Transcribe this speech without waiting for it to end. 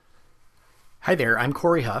Hi there, I'm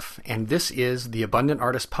Corey Huff, and this is the Abundant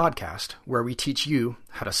Artist Podcast, where we teach you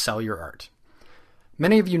how to sell your art.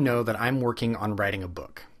 Many of you know that I'm working on writing a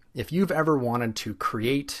book. If you've ever wanted to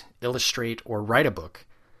create, illustrate, or write a book,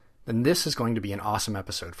 then this is going to be an awesome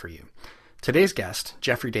episode for you. Today's guest,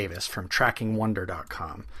 Jeffrey Davis from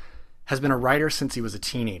TrackingWonder.com, has been a writer since he was a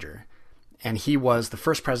teenager, and he was the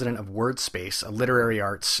first president of WordSpace, a literary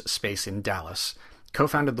arts space in Dallas,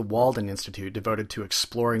 co-founded the Walden Institute, devoted to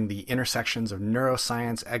exploring the intersections of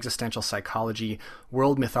neuroscience, existential psychology,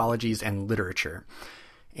 world mythologies, and literature.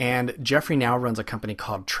 And Jeffrey now runs a company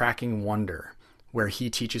called Tracking Wonder, where he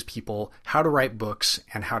teaches people how to write books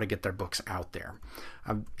and how to get their books out there.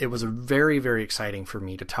 It was very, very exciting for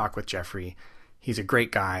me to talk with Jeffrey. He's a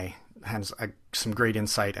great guy, has some great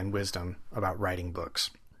insight and wisdom about writing books.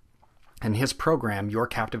 And his program, Your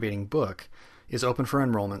Captivating Book, is open for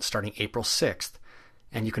enrollment starting April 6th.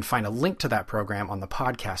 And you can find a link to that program on the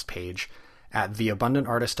podcast page at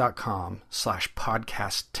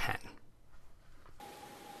theabundantartist.com/podcast10.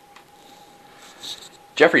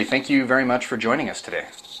 Jeffrey, thank you very much for joining us today.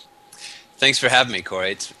 Thanks for having me,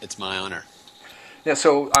 Corey. It's my honor. Yeah,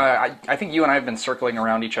 so I think you and I have been circling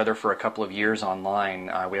around each other for a couple of years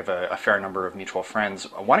online. We have a fair number of mutual friends.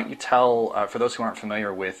 Why don't you tell, for those who aren't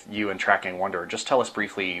familiar with you and Tracking Wonder, just tell us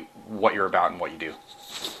briefly what you're about and what you do.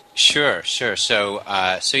 Sure. So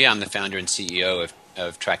yeah, I'm the founder and CEO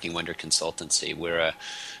of Tracking Wonder Consultancy. We're a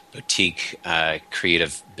boutique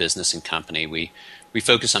creative business and company. We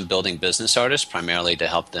focus on building business artists primarily to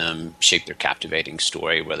help them shape their captivating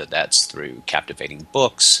story, whether that's through captivating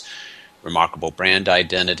books, remarkable brand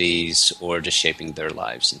identities, or just shaping their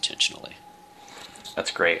lives intentionally.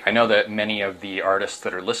 That's great. I know that many of the artists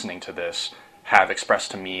that are listening to this have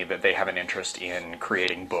expressed to me that they have an interest in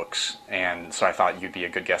creating books, and so I thought you'd be a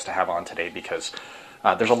good guest to have on today because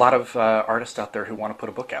there's a lot of artists out there who want to put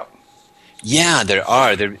a book out. Yeah, there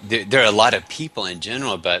are. There are a lot of people in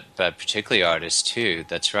general, but particularly artists too.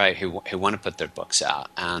 That's right, who want to put their books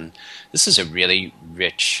out, and this is a really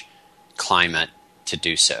rich climate to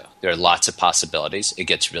do so. There are lots of possibilities. It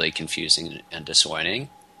gets really confusing and disorienting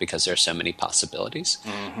because there are so many possibilities.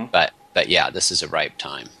 Mm-hmm. But yeah, this is a ripe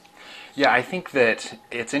time. Yeah, I think that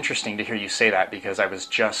it's interesting to hear you say that because I was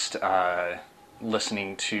just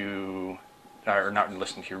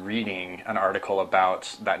reading an article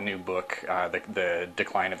about that new book, the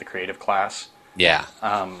Decline of the Creative Class. Yeah.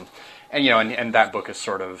 And that book is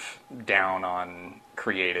sort of down on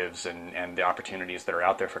creatives and the opportunities that are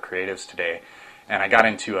out there for creatives today. And I got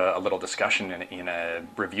into a little discussion in a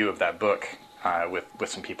review of that book with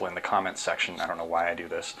some people in the comments section. I don't know why I do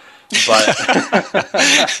this, but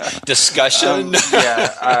discussion.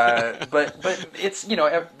 But it's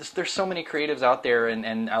there's so many creatives out there,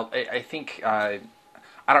 and I think I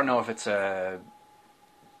don't know if it's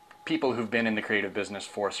people who've been in the creative business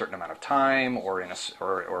for a certain amount of time or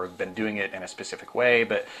have been doing it in a specific way,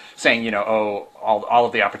 but saying all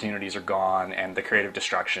of the opportunities are gone and the creative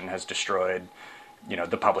destruction has destroyed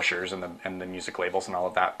the publishers and the music labels and all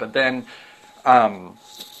of that. But then I'm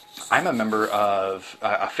a member of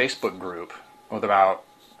a Facebook group with about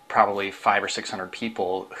probably 500 or 600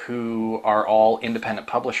 people who are all independent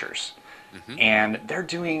publishers, mm-hmm. and they're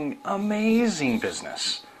doing amazing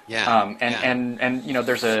business. Yeah. And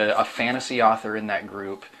there's a fantasy author in that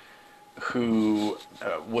group who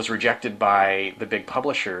was rejected by the big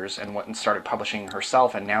publishers and went and started publishing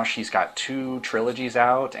herself, and now she's got 2 trilogies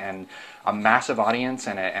out and a massive audience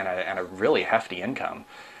and a really hefty income.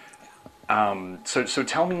 So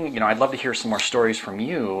tell me, I'd love to hear some more stories from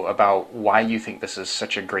you about why you think this is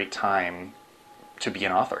such a great time to be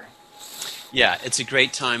an author. Yeah, it's a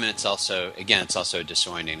great time, and it's also a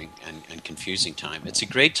disorienting and confusing time. It's a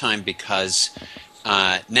great time because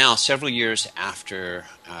now, several years after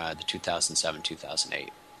the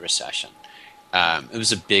 2007-2008 recession, it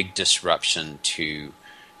was a big disruption to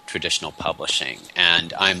traditional publishing,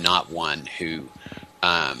 and I'm not one who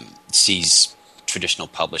sees traditional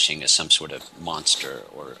publishing as some sort of monster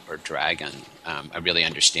or dragon. I really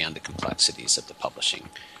understand the complexities of the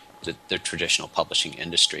traditional publishing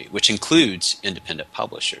industry, which includes independent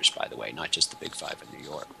publishers, by the way, not just the Big Five in New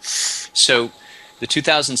York. So the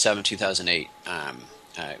 2007-2008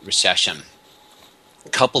 recession,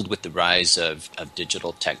 coupled with the rise of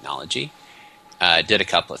digital technology, did a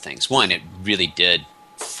couple of things. One, it really did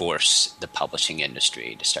force the publishing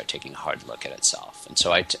industry to start taking a hard look at itself. And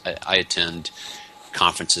so I attend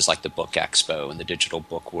conferences like the Book Expo and the Digital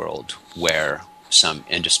Book World, where some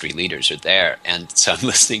industry leaders are there, and so I'm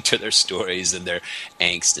listening to their stories and their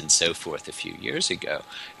angst and so forth a few years ago,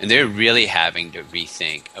 and they're really having to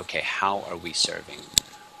rethink, okay, how are we serving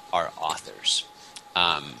our authors?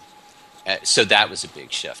 So that was a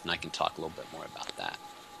big shift, and I can talk a little bit more about that.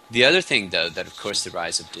 The other thing, though, that of course the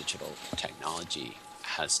rise of digital technology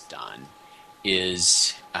has done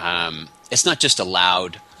is it's not just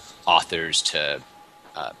allowed authors to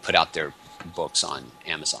put out their books on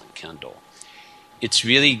Amazon Kindle. It's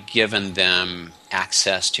really given them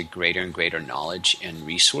access to greater and greater knowledge and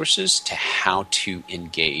resources to how to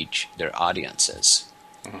engage their audiences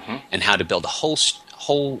and how to build a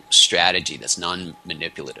whole strategy that's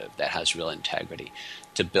non-manipulative, that has real integrity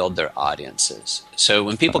to build their audiences. So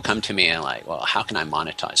when people come to me and like, well, how can I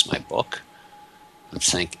monetize my book?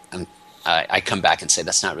 I come back and say,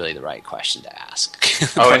 that's not really the right question to ask.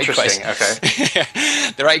 Oh, interesting. Okay.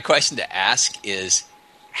 The right question to ask is,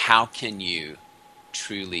 how can you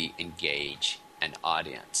truly engage an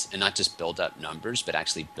audience and not just build up numbers, but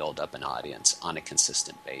actually build up an audience on a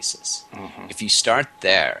consistent basis? If you start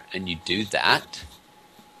there and you do that,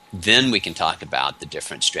 then we can talk about the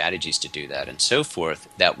different strategies to do that and so forth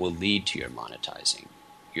that will lead to your monetizing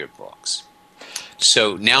your books.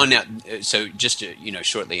 So so just to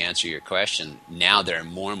shortly answer your question, now there are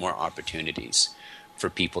more and more opportunities for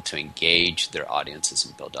people to engage their audiences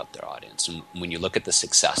and build up their audience. And when you look at the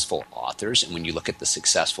successful authors and when you look at the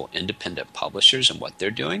successful independent publishers and what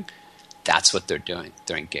they're doing, that's what they're doing.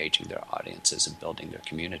 They're engaging their audiences and building their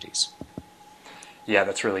communities. Yeah,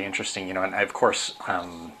 that's really interesting. And of course,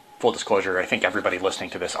 full disclosure, I think everybody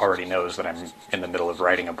listening to this already knows that I'm in the middle of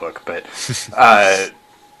writing a book, but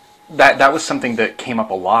that was something that came up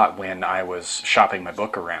a lot when I was shopping my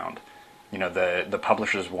book around. The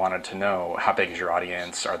publishers wanted to know, how big is your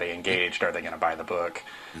audience? Are they engaged? Are they going to buy the book?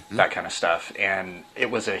 That kind of stuff. And it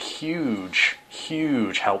was a huge,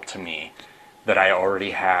 huge help to me that I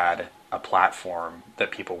already had a platform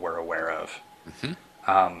that people were aware of.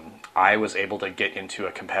 I was able to get into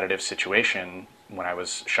a competitive situation when I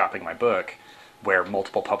was shopping my book where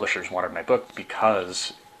multiple publishers wanted my book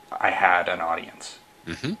because I had an audience.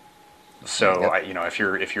 So, if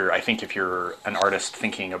you're an artist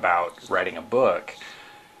thinking about writing a book,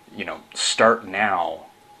 start now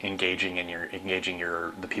engaging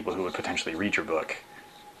the people who would potentially read your book,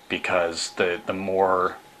 because the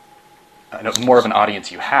more of an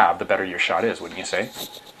audience you have, the better your shot is, wouldn't you say?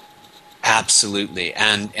 Absolutely,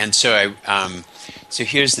 and so so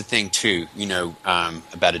here's the thing too.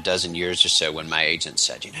 About a dozen years or so, when my agent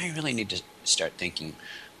said, you really need to start thinking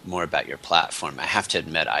more about your platform, I have to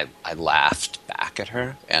admit I laughed back at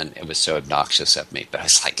her, and it was so obnoxious of me. But I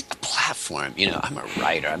was like, a platform? I'm a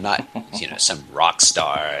writer. I'm not some rock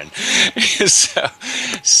star, and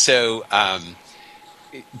so I've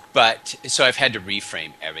had to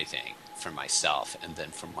reframe everything for myself and then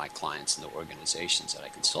for my clients and the organizations that I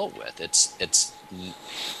consult with. It's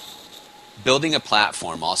building a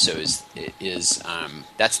platform also is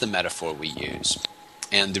that's the metaphor we use.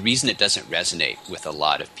 And the reason it doesn't resonate with a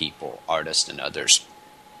lot of people, artists and others,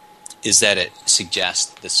 is that it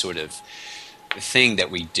suggests the sort of thing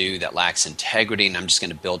that we do that lacks integrity, and I'm just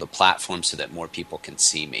going to build a platform so that more people can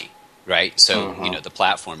see me, right? So, the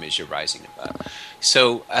platform is you're rising above.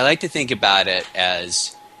 So I like to think about it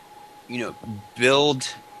as,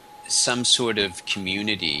 build some sort of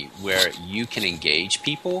community where you can engage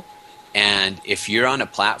people, and if you're on a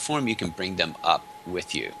platform, you can bring them up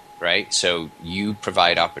with you. Right? So you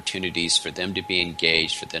provide opportunities for them to be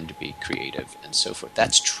engaged, for them to be creative, and so forth.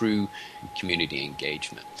 That's true community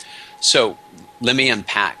engagement. So let me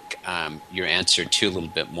unpack your answer too a little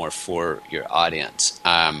bit more for your audience.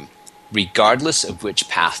 Regardless of which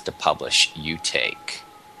path to publish you take,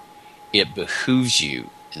 it behooves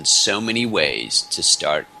you in so many ways to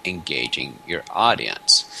start engaging your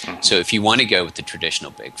audience. So if you want to go with the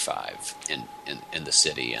traditional big five in the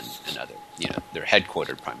city and other, they're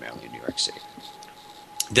headquartered primarily in New York City,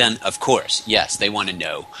 then of course, yes, they want to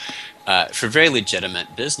know for very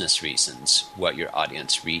legitimate business reasons what your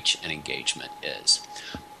audience reach and engagement is.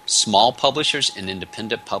 Small publishers and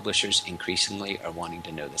independent publishers increasingly are wanting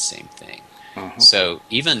to know the same thing. So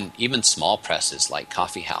even small presses like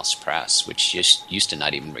Coffee House Press, which used to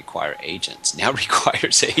not even require agents, now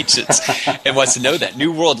requires agents and wants to know that.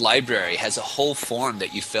 New World Library has a whole form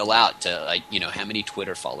that you fill out to, how many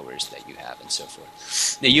Twitter followers that you have and so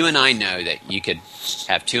forth. Now, you and I know that you could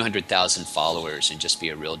have 200,000 followers and just be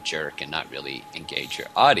a real jerk and not really engage your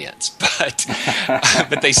audience, but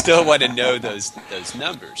but they still want to know those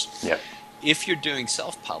numbers. Yep. If you're doing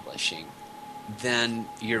self-publishing, then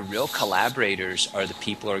your real collaborators are the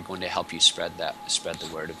people who are going to help you spread the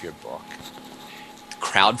word of your book.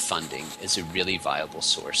 Crowdfunding is a really viable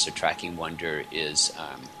source. So Tracking Wonder is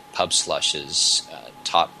PubSlush's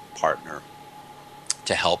top partner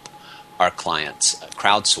to help our clients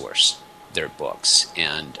crowdsource their books,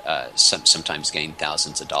 and sometimes gain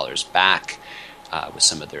thousands of dollars back with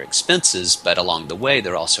some of their expenses, but along the way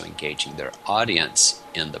they're also engaging their audience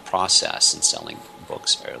in the process and selling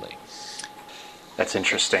books early. That's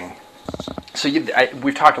interesting. So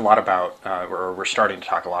we've talked a lot about, or we're starting to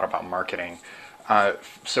talk a lot about marketing. And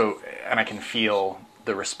I can feel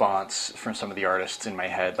the response from some of the artists in my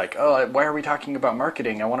head, like, oh, why are we talking about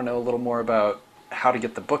marketing? I want to know a little more about how to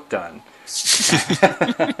get the book done.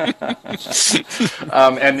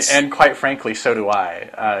 And quite frankly, so do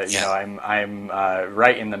I. You know, I'm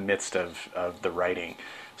right in the midst of the writing,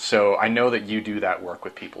 so I know that you do that work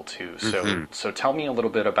with people too. So tell me a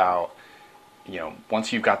little bit about, you know,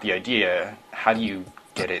 once you've got the idea, how do you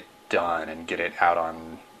get it done and get it out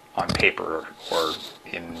on paper or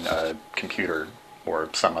in a computer or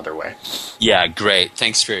some other way? Yeah, great.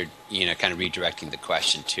 Thanks for, kind of redirecting the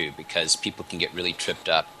question too, because people can get really tripped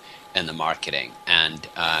up in the marketing. And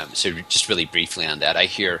so just really briefly on that, I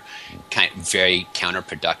hear kind of very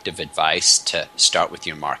counterproductive advice to start with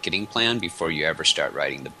your marketing plan before you ever start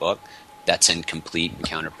writing the book. That's incomplete and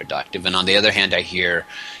counterproductive. And on the other hand, I hear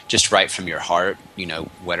just write from your heart,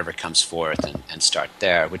 whatever comes forth and start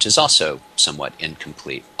there, which is also somewhat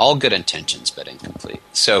incomplete. All good intentions, but incomplete.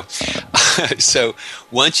 So so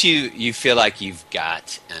once you feel like you've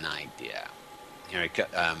got an idea,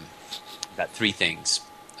 about three things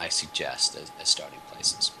I suggest as starting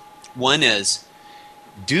places. One is,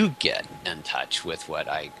 do get in touch with what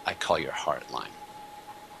I call your heart line.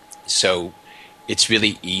 So it's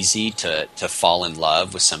really easy to fall in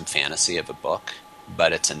love with some fantasy of a book,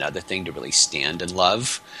 but it's another thing to really stand in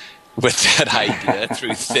love with that idea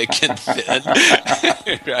through thick and thin.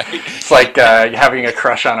 Right? It's like having a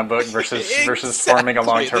crush on a book versus forming a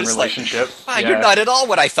long-term relationship. You're not at all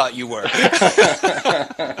what I thought you were.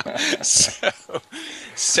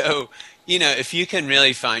 So, if you can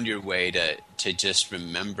really find your way to just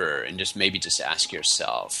remember and just maybe just ask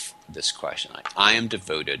yourself this question, like, I am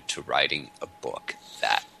devoted to writing a book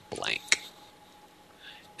that blank.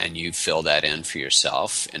 And you fill that in for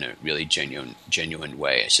yourself in a really genuine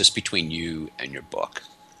way. It's just between you and your book.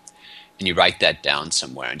 And you write that down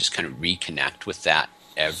somewhere and just kind of reconnect with that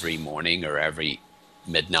every morning or every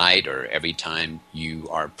midnight or every time you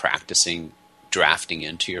are practicing drafting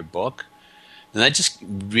into your book. And that just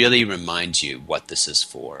really reminds you what this is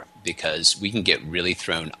for, because we can get really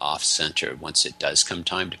thrown off center once it does come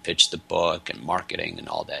time to pitch the book and marketing and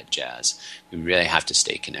all that jazz. We really have to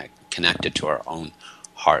stay connected to our own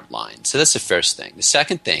heart line. So that's the first thing. The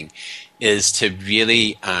second thing is to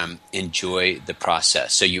really enjoy the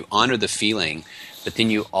process. So you honor the feeling, but then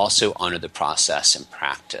you also honor the process and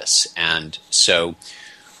practice. And so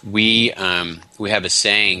we have a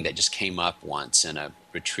saying that just came up once in a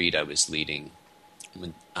retreat I was leading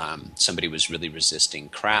when somebody was really resisting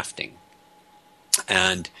crafting.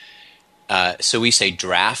 And so we say,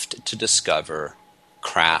 draft to discover,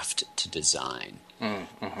 craft to design.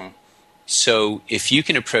 Mm-hmm. So if you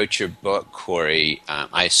can approach your book, Corey,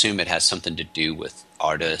 I assume it has something to do with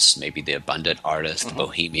artists, maybe the abundant artist, the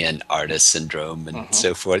bohemian artist syndrome, and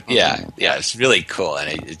so forth. Yeah, it's really cool, and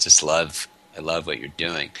I love what you're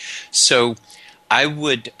doing. So I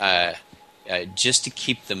would, just to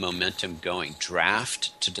keep the momentum going,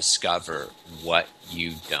 draft to discover what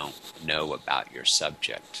you don't know about your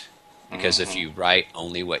subject. Because if you write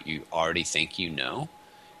only what you already think you know,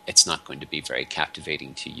 it's not going to be very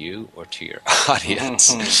captivating to you or to your audience.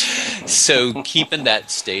 So keep in that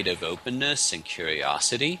state of openness and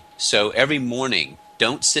curiosity. So every morning,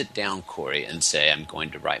 don't sit down, Corey, and say, I'm going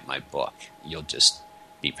to write my book. You'll just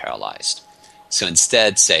be paralyzed. So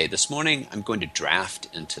instead say, this morning, I'm going to draft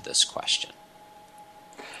into this question.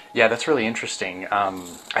 Yeah, that's really interesting.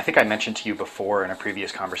 I think I mentioned to you before in a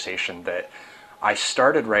previous conversation that I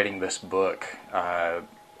started writing this book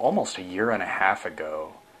almost a year and a half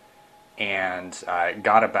ago, and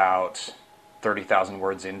got about 30,000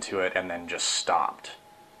 words into it and then just stopped.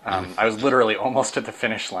 I was literally almost at the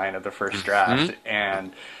finish line of the first draft,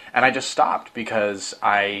 and I just stopped because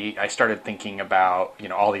I started thinking about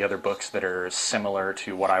all the other books that are similar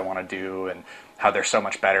to what I want to do and how they're so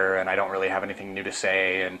much better, and I don't really have anything new to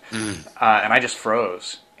say, and I just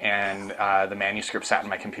froze. And the manuscript sat in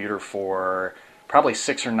my computer for probably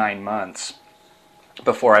 6 or 9 months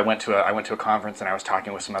before I went to a conference, and I was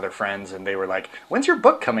talking with some other friends, and they were like, "When's your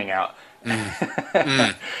book coming out?"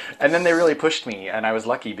 And then they really pushed me, and I was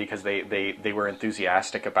lucky because they were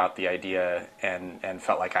enthusiastic about the idea and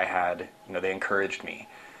felt like I had, they encouraged me.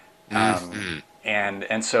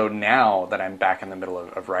 And so now that I'm back in the middle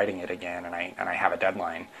of writing it again, and I have a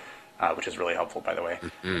deadline, which is really helpful, by the way.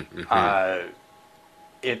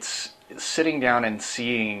 sitting down and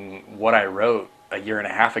seeing what I wrote a year and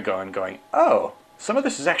a half ago and going, oh, some of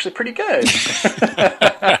this is actually pretty good.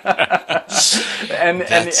 and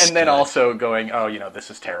then good. also going, oh,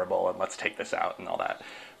 this is terrible and let's take this out and all that.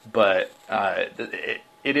 But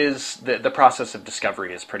it is the process of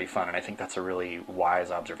discovery is pretty fun, and I think that's a really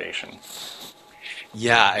wise observation.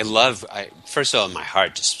 Yeah, first of all, my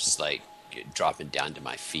heart just was like dropping down to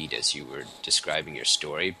my feet as you were describing your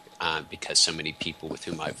story, because so many people with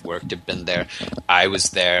whom I've worked have been there. I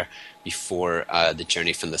was there before the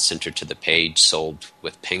Journey from the Center to the Page sold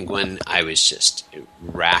with Penguin. I was just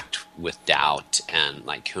racked with doubt and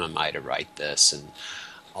like, who am I to write this and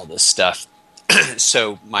all this stuff.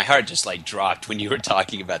 So my heart just like dropped when you were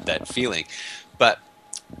talking about that feeling. But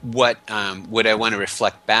what I want to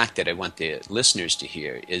reflect back that I want the listeners to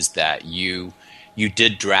hear is that you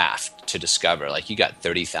did draft to discover, like you got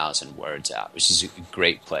 30,000 words out, which is a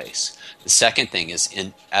great place. The second thing is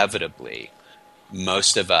inevitably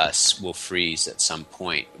most of us will freeze at some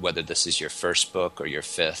point, whether this is your first book or your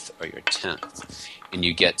fifth or your 10th, and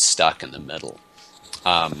you get stuck in the middle.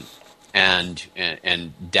 And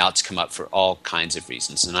doubts come up for all kinds of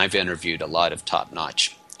reasons. And I've interviewed a lot of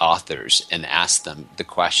top-notch authors and asked them the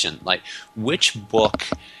question, like, which book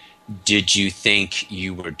did you think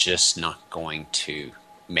you were just not going to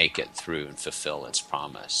make it through and fulfill its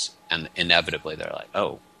promise? And inevitably they're like,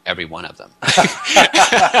 oh, every one of them.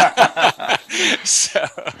 So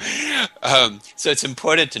it's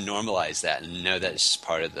important to normalize that and know that it's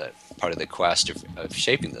part of the quest of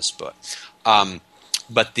shaping this book.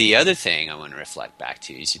 But the other thing I want to reflect back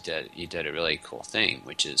to is you did a really cool thing,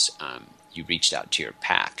 which is you reached out to your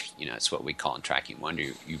pack. It's what we call in Tracking Wonder.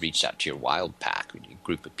 You reached out to your wild pack, a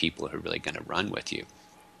group of people who are really going to run with you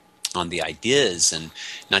on the ideas and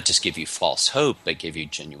not just give you false hope, but give you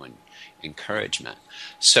genuine encouragement.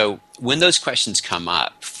 So when those questions come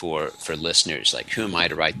up for listeners, like, who am I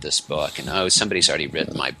to write this book? And, oh, somebody's already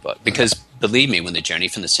written my book. Because believe me, when The Journey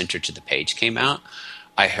from the Center to the Page came out,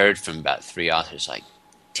 I heard from about 3 authors like,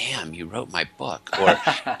 damn, you wrote my book. Or,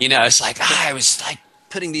 it's like, I was like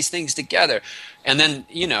putting these things together. And then,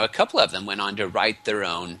 a couple of them went on to write their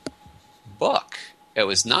own book. It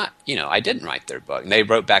was not, I didn't write their book. And they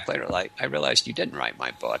wrote back later, like, I realized you didn't write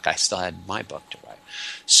my book. I still had my book to write.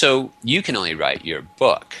 So you can only write your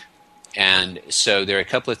book. And so there are a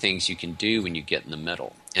couple of things you can do when you get in the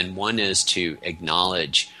middle. And one is to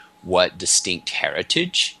acknowledge what distinct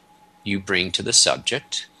heritage you bring to the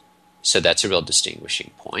subject. So that's a real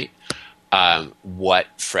distinguishing point. What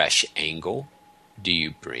fresh angle do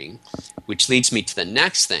you bring? Which leads me to the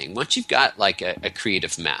next thing. Once you've got like a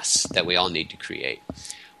creative mess that we all need to create,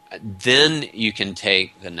 then you can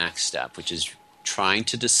take the next step, which is trying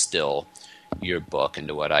to distill your book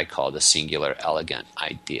into what I call the singular elegant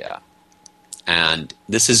idea. And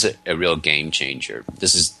this is a real game changer.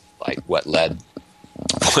 This is like what led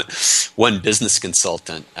one business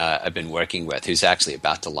consultant I've been working with, who's actually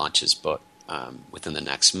about to launch his book within the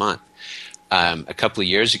next month. A couple of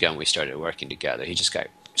years ago when we started working together, he just got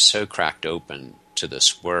so cracked open to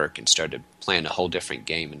this work and started playing a whole different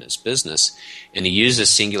game in his business. And he used a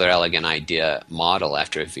singular elegant idea model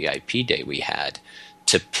after a VIP day we had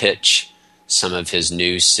to pitch some of his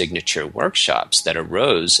new signature workshops that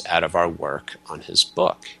arose out of our work on his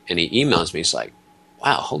book. And he emails me, he's like,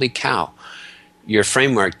 wow, holy cow, your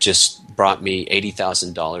framework just brought me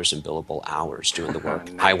 $80,000 in billable hours doing the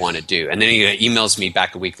work Nice. I want to do. And then he emails me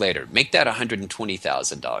back a week later, make that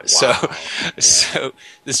 $120,000. Wow. So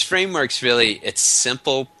this framework's really, it's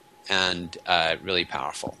simple and really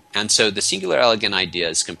powerful. And so the singular elegant idea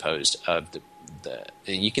is composed of and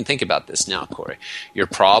you can think about this now, Corey, your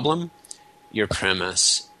problem, your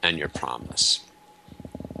premise, and your promise.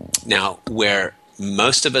 Now, where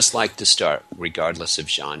most of us like to start, regardless of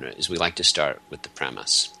genre, is we like to start with the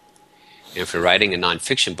premise. And if we're writing a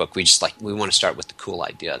nonfiction book, we want to start with the cool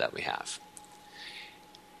idea that we have.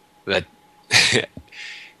 But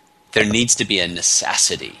there needs to be a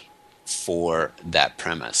necessity for that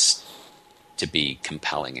premise to be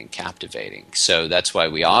compelling and captivating. So that's why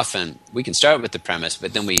we can start with the premise,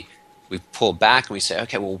 but then we pull back and we say,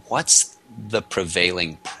 okay, well, what's the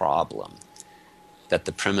prevailing problem that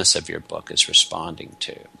the premise of your book is responding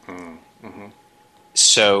to? Mm-hmm.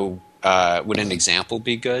 So would an example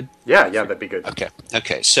be good? Yeah, that'd be good.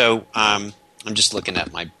 Okay. So I'm just looking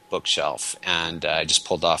at my bookshelf, and I just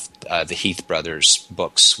pulled off the Heath Brothers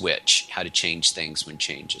book, Switch, How to Change Things When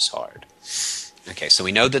Change is Hard. Okay, so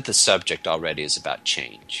we know that the subject already is about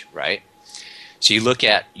change, right? So you look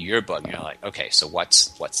at your book, and you're like, okay, so what's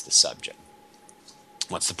the subject?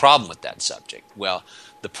 What's the problem with that subject? Well,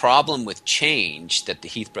 the problem with change that the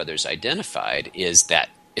Heath brothers identified is that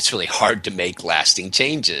it's really hard to make lasting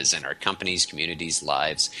changes in our companies, communities,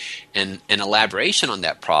 lives. And an elaboration on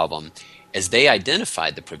that problem, as they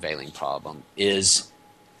identified the prevailing problem, is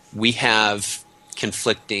we have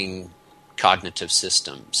conflicting cognitive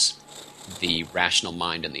systems, the rational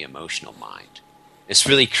mind and the emotional mind. This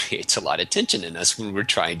really creates a lot of tension in us when we're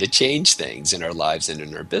trying to change things in our lives and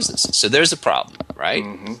in our businesses. So there's a problem, right?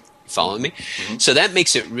 Mm-hmm. Follow me? Mm-hmm. So that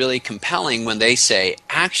makes it really compelling when they say,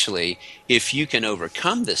 actually, if you can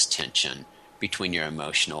overcome this tension between your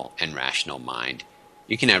emotional and rational mind,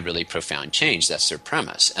 you can have really profound change. That's their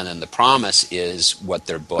premise. And then the promise is what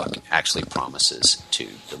their book actually promises to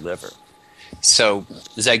deliver. So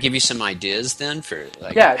does that give you some ideas then for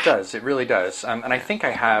like? Yeah, it does. It really does. And I think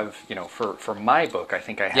I have, for my book, I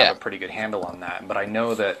think I have a pretty good handle on that. But I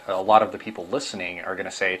know that a lot of the people listening are going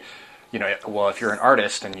to say, well, if you're an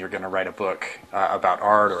artist and you're going to write a book about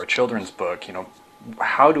art or a children's book,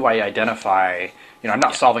 how do I identify, I'm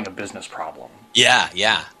not solving a business problem.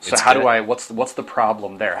 Yeah. So how do I, what's the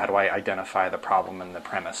problem there? How do I identify the problem and the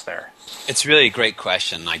premise there? It's really a great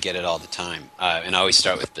question. I get it all the time. And I always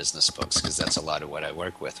start with business books because that's a lot of what I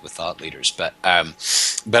work with thought leaders. But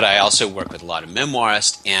I also work with a lot of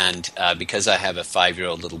memoirists. And because I have a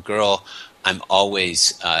 5-year-old little girl, I'm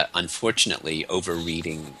always, unfortunately,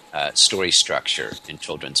 over-reading story structure in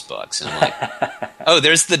children's books. And I'm like, oh,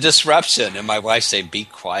 there's the disruption. And my wife say, be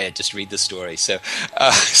quiet, just read the story. So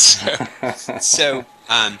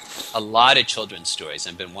a lot of children's stories,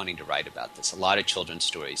 I've been wanting to write about this, a lot of children's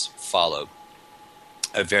stories follow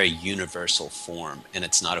a very universal form. And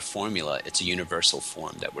it's not a formula, it's a universal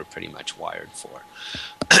form that we're pretty much wired for.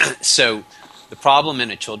 So the problem in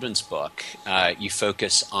a children's book, you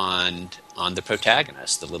focus on the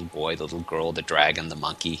protagonist, the little boy, the little girl, the dragon, the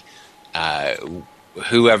monkey,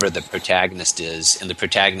 whoever the protagonist is. And the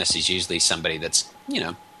protagonist is usually somebody that's,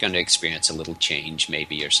 going to experience a little change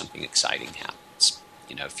maybe, or something exciting happens,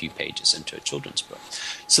 a few pages into a children's book.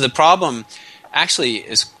 So the problem actually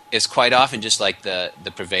is quite often just like the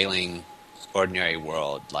prevailing ordinary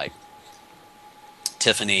world. Like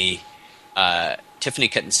Tiffany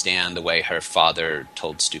couldn't stand the way her father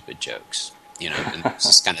told stupid jokes. And this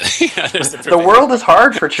is kind of there's the world is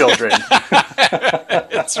hard for children.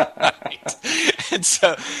 That's right. And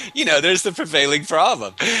so, there's the prevailing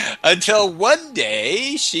problem. Until one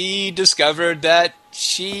day she discovered that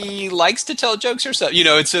she likes to tell jokes herself.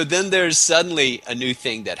 And so then there's suddenly a new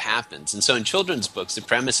thing that happens. And so in children's books, the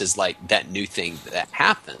premise is like that new thing that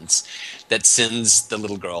happens that sends the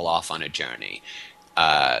little girl off on a journey.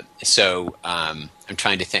 So I'm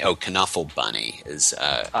trying to think. Oh, Knuffle Bunny is.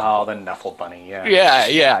 The Knuffle Bunny, yeah.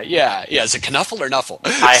 Yeah. Is it Knuffle or Nuffle?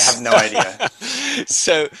 I have no idea.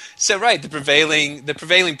 So right. The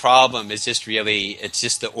prevailing problem is just really, it's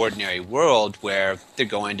just the ordinary world where they're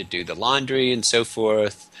going to do the laundry and so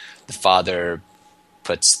forth. The father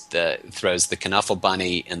throws the Knuffle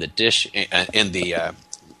Bunny in the dish in the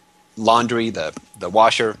laundry, the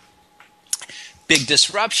washer. Big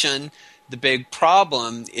disruption. The big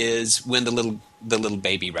problem is when the little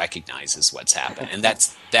baby recognizes what's happened, and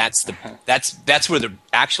that's where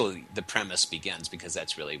the premise begins, because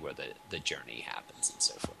that's really where the journey happens and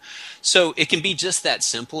so forth. So it can be just that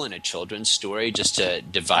simple in a children's story, just to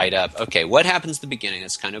divide up. Okay, what happens at the beginning?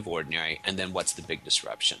 It's kind of ordinary, and then what's the big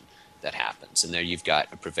disruption that happens? And there you've got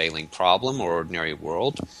a prevailing problem or ordinary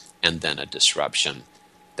world, and then a disruption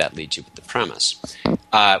that leads you with the premise.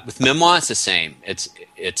 With memoir, it's the same.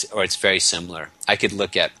 It's very similar. I could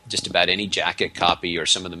look at just about any jacket copy or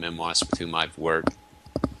some of the memoirs with whom I've worked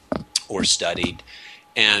or studied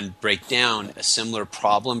and break down a similar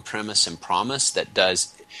problem, premise, and promise that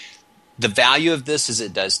does. The value of this is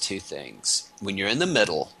it does two things. When you're in the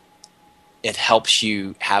middle, it helps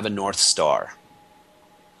you have a North Star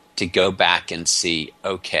to go back and see,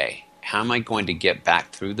 okay, how am I going to get back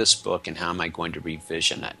through this book, and how am I going to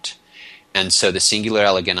revision it? And so the singular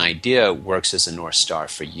elegant idea works as a North Star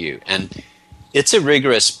for you. And it's a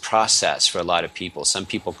rigorous process for a lot of people. Some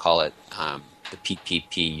people call it the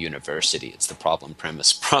PPP University. It's the Problem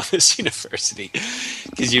Premise Promise University,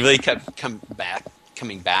 because you really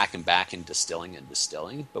coming back and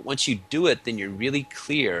distilling. But once you do it, then you're really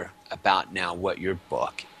clear about now what your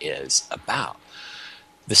book is about.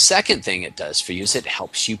 The second thing it does for you is it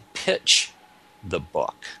helps you pitch the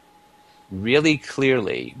book really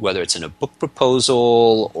clearly, whether it's in a book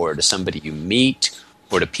proposal or to somebody you meet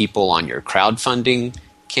or to people on your crowdfunding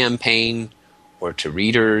campaign or to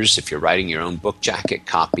readers if you're writing your own book jacket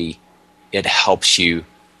copy. It helps you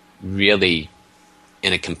really,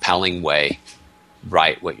 in a compelling way,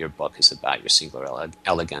 write what your book is about, your singular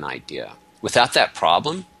elegant idea. Without that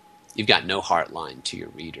problem, you've got no heart line to your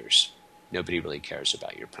readers. nobody really cares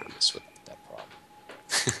about your premise without that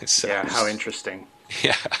problem. So, yeah, how interesting.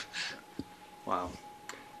 Yeah. Wow.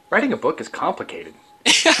 Writing a book is complicated.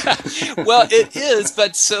 Well, it is,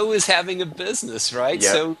 but so is having a business, right?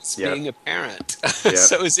 Yep, So is yep, being a parent. yep.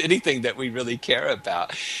 So is anything that we really care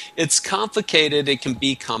about. It's complicated. It can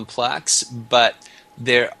be complex, but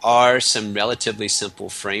there are some relatively simple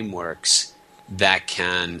frameworks that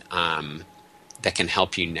can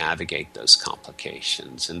help you navigate those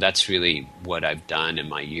complications. And that's really what I've done in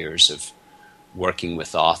my years of working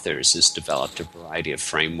with authors, is developed a variety of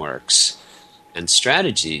frameworks and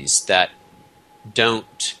strategies that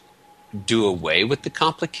don't do away with the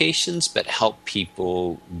complications, but help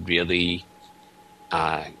people really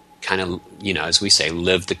kind of, as we say,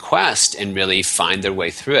 live the quest and really find their way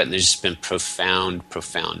through it. And there's just been profound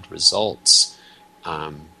results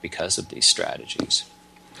because of these strategies.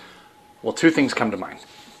 Well, two things come to mind.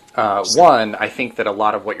 One, I think that a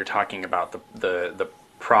lot of what you're talking about, the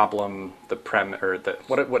problem, the premise, or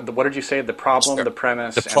what did you say? The problem, Sure. the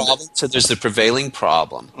premise, the problem. So there's the prevailing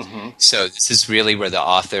problem. Mm-hmm. So this is really where the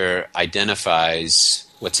author identifies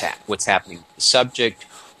what's happening with the subject,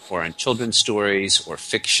 or in children's stories, or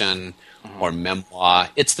fiction, or memoir.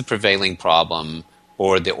 It's the prevailing problem,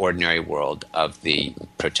 or the ordinary world of the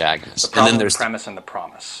protagonist. The problem, and then there's the premise, and the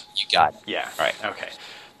promise. You got it. Yeah. Right. Okay.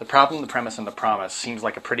 The problem, the premise, and the promise seems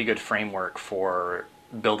like a pretty good framework for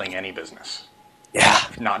building any business. Yeah.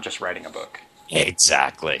 Not just writing a book.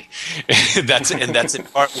 Exactly. That's in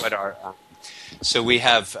part what our. So we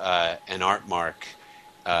have an art mark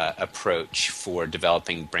approach for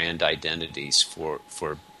developing brand identities for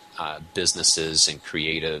businesses and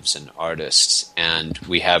creatives and artists, and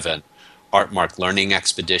we have an art mark learning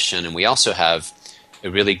expedition, and we also have a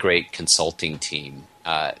really great consulting team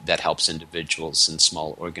that helps individuals and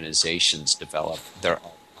small organizations develop their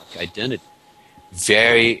art mark identity.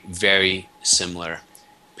 Very, very similar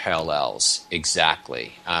parallels,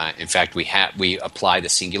 exactly. In fact, we apply the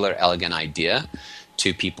singular elegant idea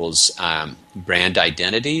to people's brand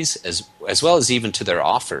identities as well as even to their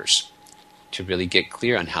offers, to really get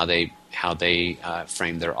clear on how they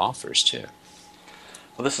frame their offers too.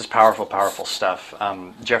 Well, this is powerful stuff.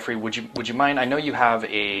 Jeffrey, would you mind? I know you have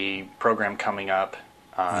a program coming up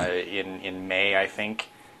in May, I think,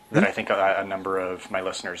 that I think a number of my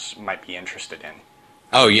listeners might be interested in.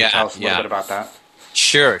 Oh, Can you yeah. tell us a little bit about that?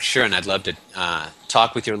 Sure, and I'd love to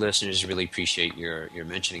talk with your listeners. Really appreciate your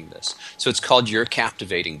mentioning this. So it's called Your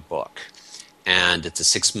Captivating Book, and it's a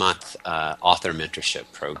 6-month author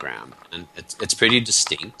mentorship program, and it's pretty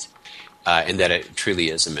distinct in that it truly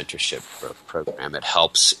is a mentorship program. It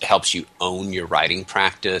helps you own your writing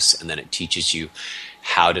practice, and then it teaches you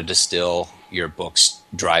how to distill your book's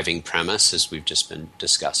driving premise, as we've just been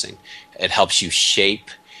discussing. It helps you shape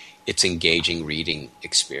its engaging reading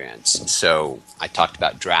experience. So I talked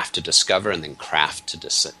about draft to discover and then craft to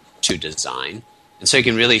design. And so it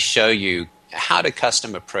can really show you how to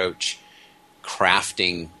custom approach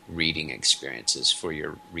crafting reading experiences for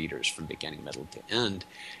your readers from beginning, middle to end,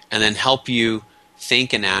 and then help you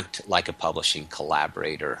think and act like a publishing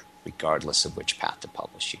collaborator, regardless of which path to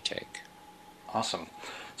publish you take. Awesome.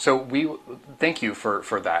 So we thank you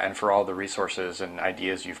for that and for all the resources and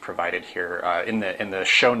ideas you've provided here. In the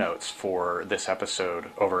show notes for this episode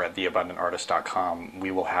over at theabundantartist.com, we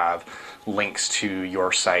will have links to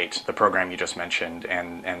your site, the program you just mentioned,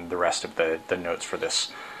 and the rest of the notes for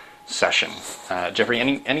this session. Jeffrey,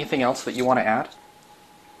 anything else that you want to add?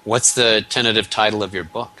 What's the tentative title of your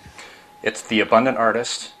book? It's The Abundant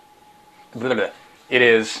Artist. It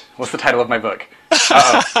is. What's the title of my book?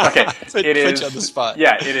 Uh-oh. Okay. It is. Put you on the spot.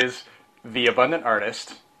 Yeah, it is The Abundant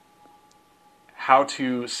Artist: How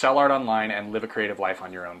to Sell Art Online and Live a Creative Life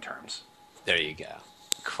on Your Own Terms. There you go.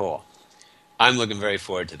 Cool. I'm looking very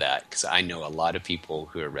forward to that because I know a lot of people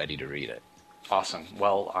who are ready to read it. Awesome.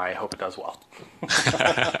 Well, I hope it does well.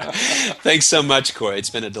 Thanks so much, Corey. It's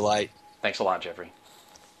been a delight. Thanks a lot, Jeffrey.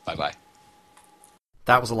 Bye-bye.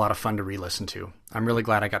 That was a lot of fun to re-listen to. I'm really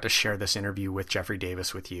glad I got to share this interview with Jeffrey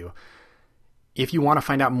Davis with you. If you want to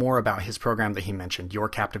find out more about his program that he mentioned, Your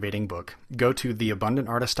Captivating Book, go to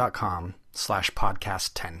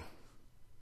theabundantartist.com/podcast10.